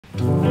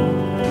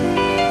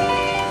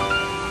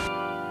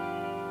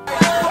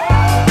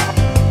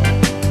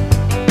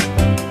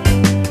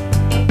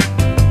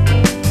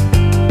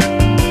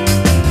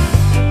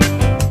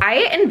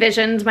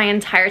envisioned my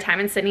entire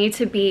time in Sydney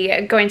to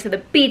be going to the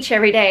beach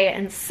every day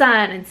and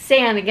sun and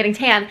sand and getting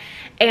tan,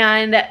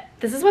 and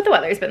this is what the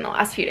weather's been the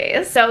last few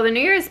days. So the new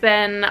year's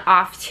been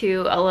off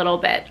to a little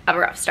bit of a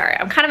rough start.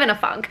 I'm kind of in a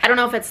funk. I don't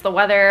know if it's the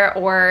weather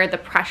or the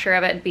pressure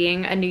of it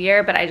being a new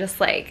year, but I just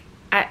like,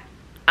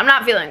 I'm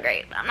not feeling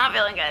great. I'm not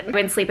feeling good. I've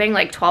been sleeping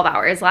like 12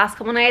 hours last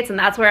couple nights, and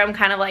that's where I'm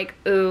kind of like,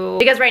 ooh.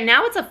 Because right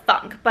now it's a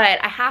funk,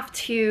 but I have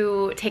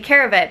to take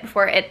care of it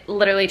before it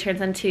literally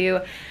turns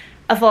into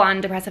a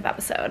full-on depressive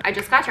episode. I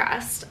just got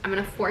dressed. I'm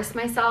gonna force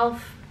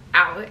myself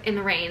out in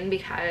the rain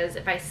because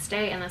if I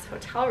stay in this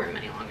hotel room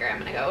any longer, I'm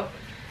gonna go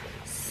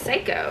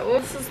psycho.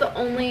 This is the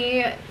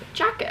only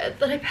jacket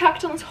that I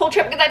packed on this whole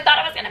trip because I thought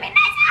it was gonna be nice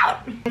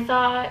out. I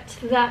thought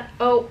that,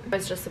 oh, I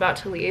was just about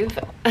to leave.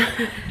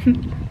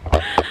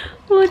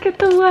 Look at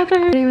the weather.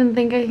 I didn't even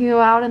think I could go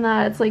out in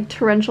that. It's like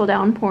torrential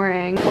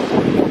downpouring.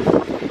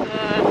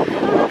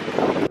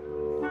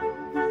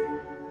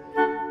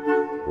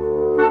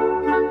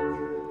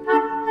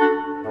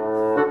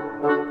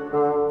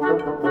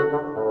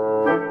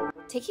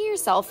 Taking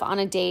yourself on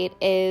a date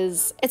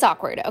it's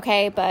awkward,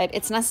 okay? But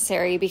it's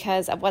necessary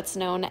because of what's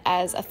known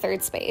as a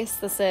third space.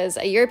 This is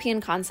a European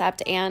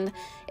concept, and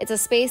it's a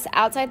space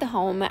outside the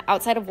home,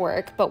 outside of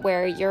work, but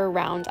where you're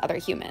around other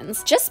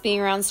humans. Just being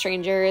around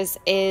strangers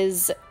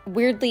is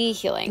weirdly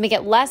healing. To make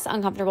it less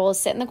uncomfortable,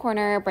 sit in the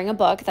corner, bring a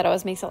book. That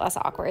always makes it less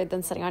awkward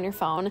than sitting on your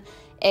phone.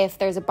 If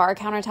there's a bar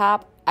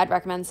countertop, I'd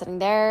recommend sitting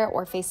there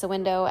or face a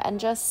window and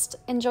just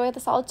enjoy the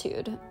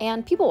solitude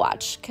and people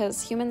watch,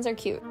 because humans are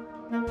cute.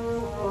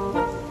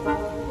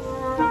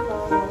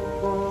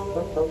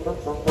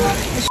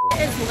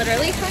 It's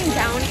literally coming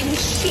down in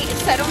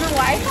sheets. I don't know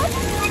why.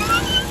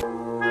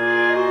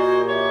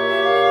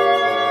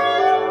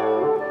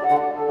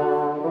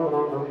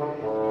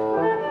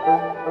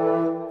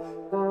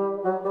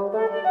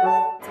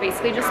 It's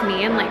basically just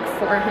me and like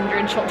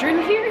 400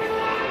 children here.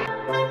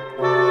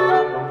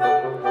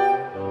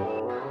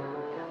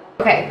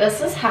 Okay, this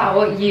is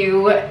how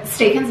you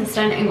stay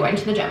consistent in going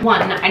to the gym.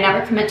 One, I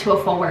never commit to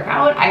a full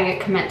workout. I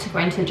commit to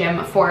going to the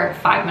gym for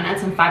 5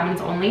 minutes and 5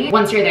 minutes only.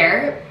 Once you're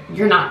there,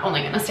 you're not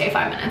only gonna stay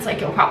 5 minutes, like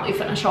you'll probably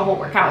finish a whole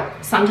workout.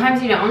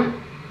 Sometimes you don't,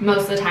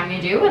 most of the time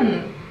you do,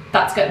 and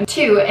that's good.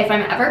 Two, if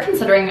I'm ever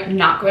considering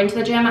not going to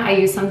the gym, I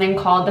use something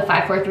called the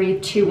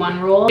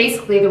 5-4-3-2-1 rule.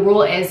 Basically, the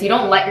rule is you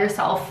don't let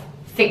yourself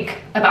think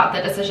about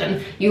the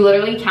decision. You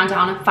literally count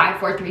down 5,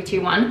 4, 3, 2,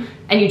 1,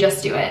 and you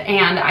just do it.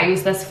 And I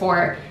use this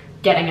for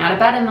getting out of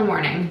bed in the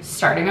morning,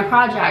 starting a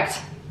project,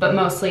 but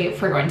mostly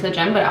for going to the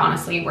gym, but it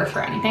honestly works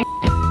for anything.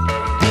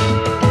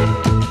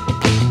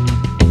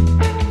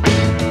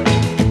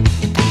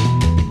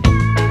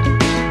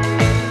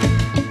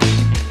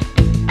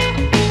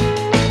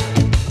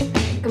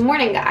 Good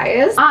morning,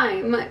 guys.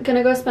 I'm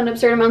gonna go spend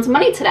absurd amounts of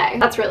money today.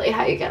 That's really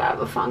how you get out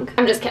of a funk.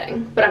 I'm just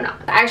kidding, but I'm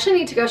not. I actually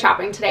need to go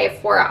shopping today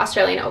for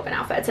Australian Open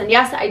outfits. And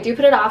yes, I do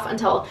put it off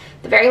until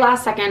the very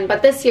last second,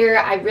 but this year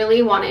I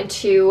really wanted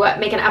to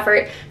make an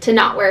effort to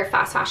not wear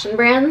fast fashion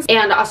brands.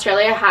 And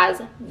Australia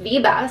has the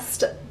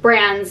best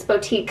brands,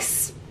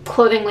 boutiques,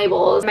 clothing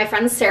labels. My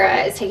friend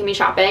Sarah is taking me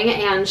shopping,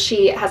 and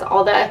she has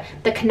all the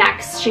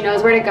connects. She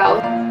knows where to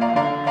go.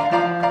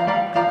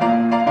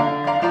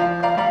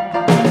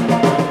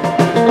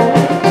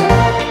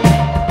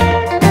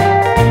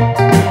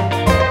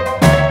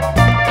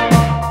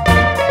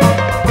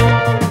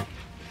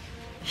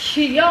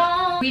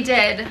 We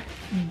did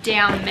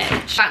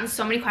damage. Gotten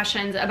so many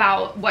questions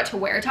about what to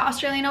wear to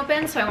Australian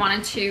Open, so I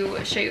wanted to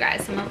show you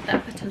guys some of the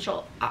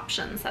potential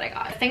options that I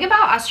got. The thing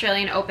about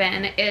Australian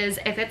Open is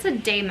if it's a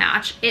day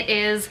match, it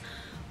is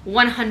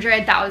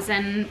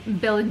 100,000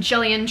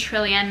 bajillion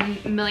trillion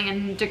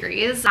million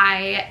degrees.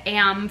 I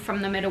am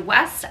from the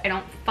Midwest. I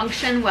don't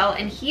function well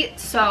in heat,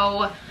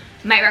 so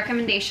my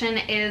recommendation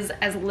is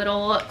as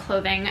little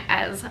clothing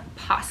as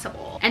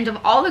possible. And of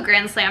all the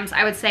Grand Slams,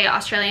 I would say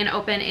Australian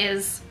Open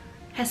is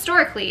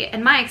historically,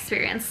 in my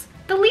experience,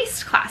 the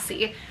least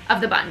classy of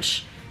the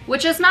bunch,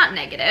 which is not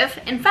negative.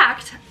 In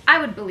fact, I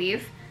would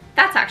believe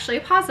that's actually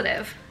a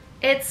positive.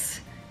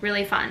 It's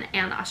really fun,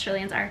 and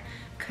Australians are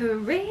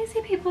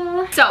crazy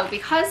people. So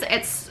because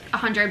it's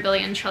 100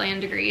 billion trillion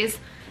degrees,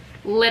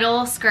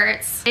 little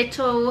skirts,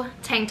 little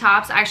tank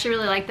tops. I actually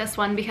really like this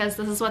one because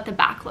this is what the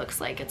back looks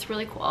like. It's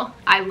really cool.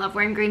 I love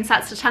wearing green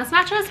sets to tennis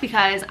matches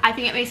because I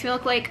think it makes me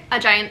look like a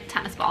giant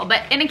tennis ball,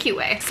 but in a cute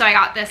way. So I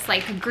got this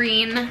like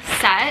green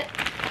set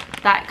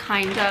that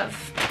kind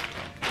of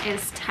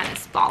is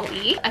tennis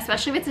ball-y,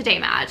 especially if it's a day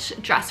match.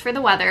 Dress for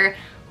the weather.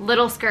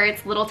 Little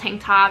skirts, little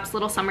tank tops,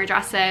 little summer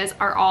dresses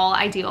are all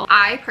ideal.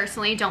 I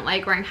personally don't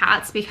like wearing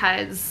hats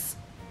because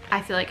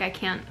I feel like I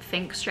can't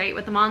think straight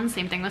with them on.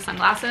 Same thing with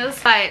sunglasses.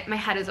 But my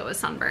head is always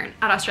sunburnt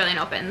at Australian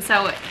Open.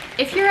 So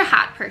if you're a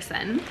hat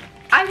person,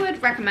 I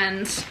would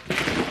recommend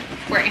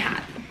wearing a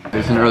hat.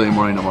 It's an early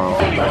morning tomorrow.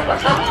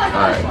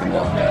 Alright.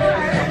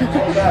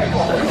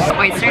 The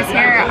oysters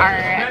here are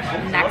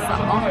next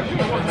level.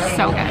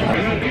 So good.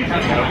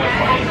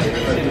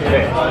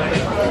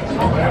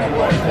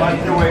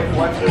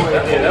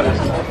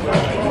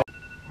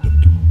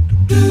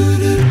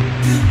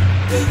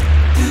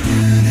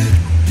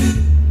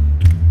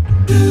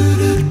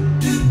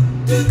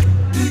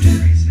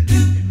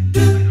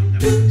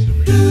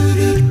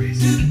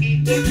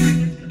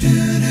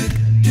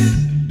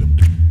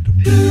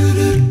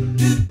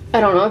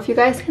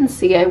 guys can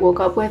see, I woke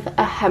up with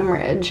a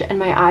hemorrhage in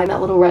my eye,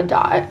 that little red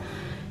dot.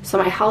 So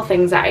my health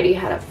anxiety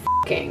had a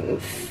fucking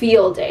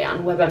field day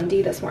on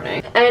WebMD this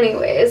morning.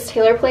 Anyways,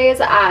 Taylor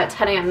plays at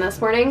 10 a.m.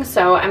 this morning,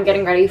 so I'm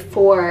getting ready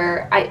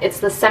for,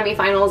 it's the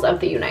semifinals of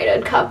the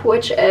United Cup,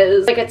 which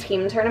is like a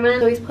team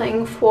tournament. So he's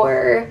playing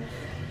for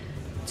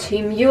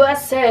Team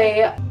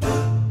USA.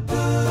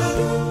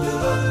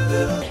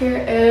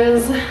 Here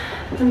is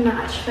the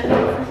match fit.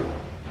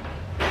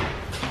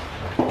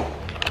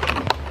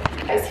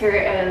 Guys, here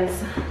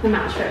is the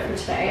match fit for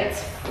today.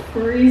 It's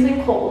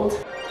freezing cold.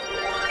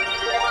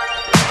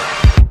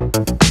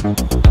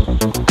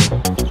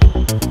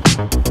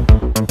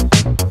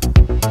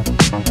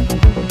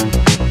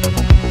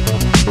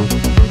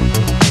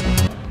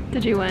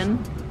 Did you win?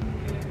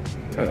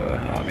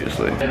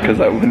 Obviously,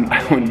 because I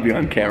wouldn't be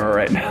on camera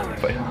right now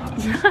if I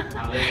lost.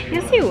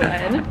 Yes, you would.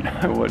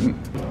 I wouldn't.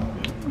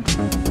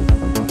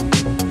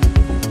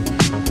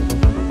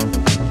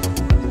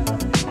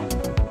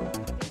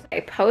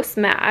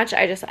 Post-match,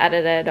 I just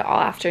edited all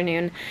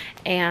afternoon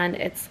and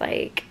it's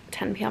like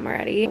 10 p.m.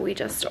 already. We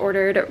just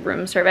ordered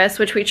room service,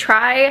 which we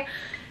try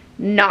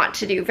not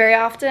to do very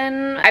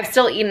often. I've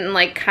still eaten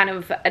like kind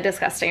of a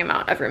disgusting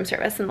amount of room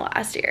service in the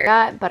last year.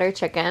 Got butter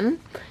chicken,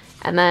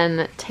 and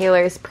then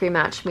Taylor's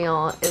pre-match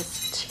meal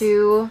is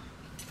 2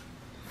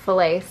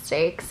 filet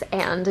steaks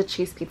and a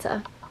cheese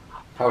pizza.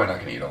 Probably not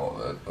gonna eat all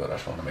of it, but I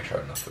just want to make sure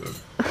I have enough food.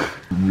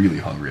 I'm really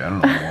hungry, I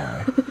don't know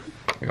why.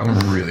 Like,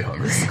 I'm really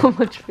hungry. So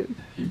much food.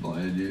 He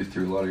blinded you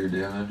through a lot of your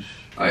damage.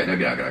 Alright, now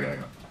get out.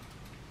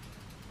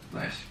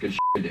 Nice, good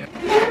shit, damn.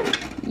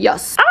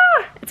 Yes.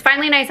 Ah! It's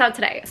finally nice out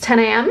today. It's 10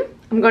 a.m.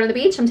 I'm going to the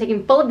beach. I'm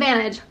taking full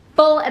advantage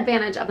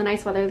of the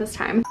nice weather this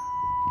time.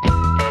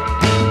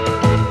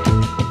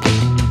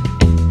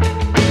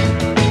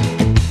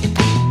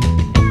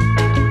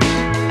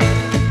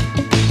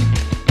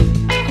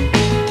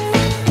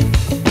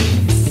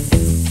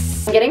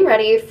 I'm getting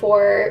ready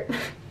for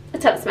a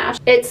tennis match.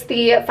 It's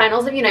the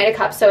finals of United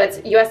Cup, so it's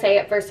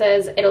USA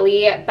versus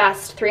Italy,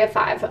 best 3 of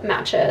 5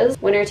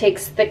 matches. Winner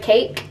takes the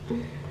cake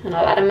and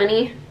a lot of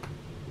money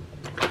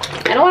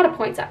and a lot of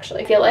points,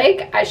 actually. I feel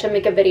like I should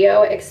make a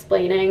video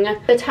explaining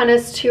the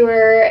tennis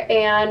tour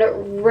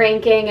and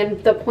ranking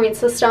and the point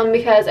system,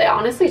 because it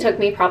honestly took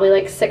me probably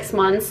like 6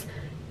 months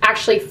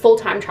actually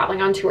full-time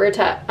traveling on tour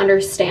to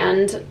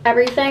understand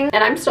everything,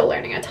 and I'm still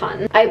learning a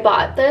ton. I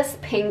bought this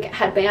pink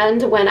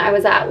headband when I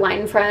was at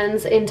Line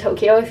Friends in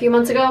Tokyo a few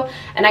months ago,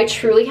 and I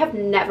truly have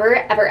never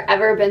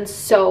ever been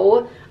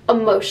so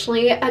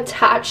emotionally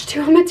attached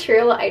to a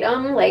material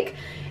item. Like,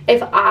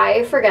 if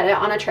I forget it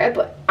on a trip,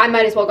 I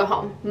might as well go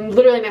home.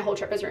 Literally my whole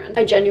trip is ruined.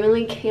 I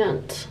genuinely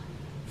can't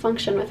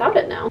function without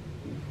it now.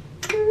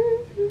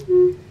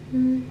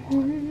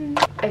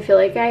 I feel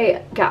like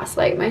I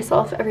gaslight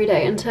myself every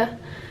day into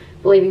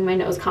believing my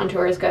nose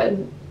contour is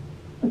good.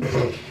 All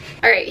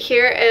right,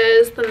 here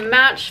is the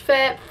match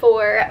fit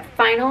for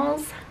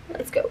finals.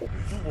 Let's go.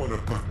 You wanna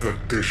put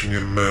that dish in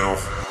your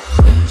mouth?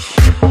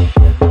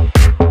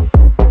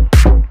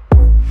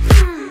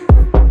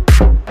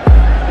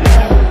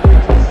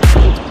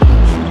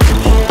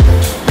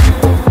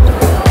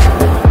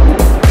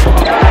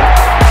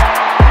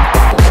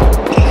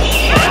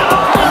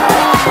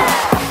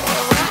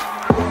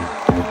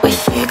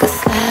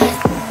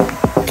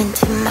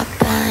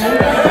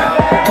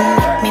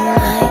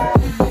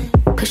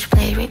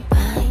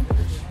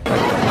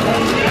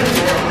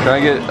 Can I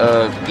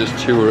get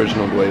just 2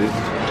 original glazed?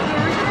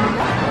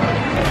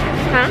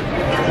 Huh?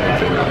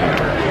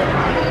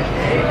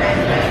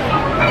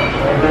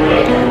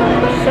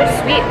 So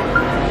sweet.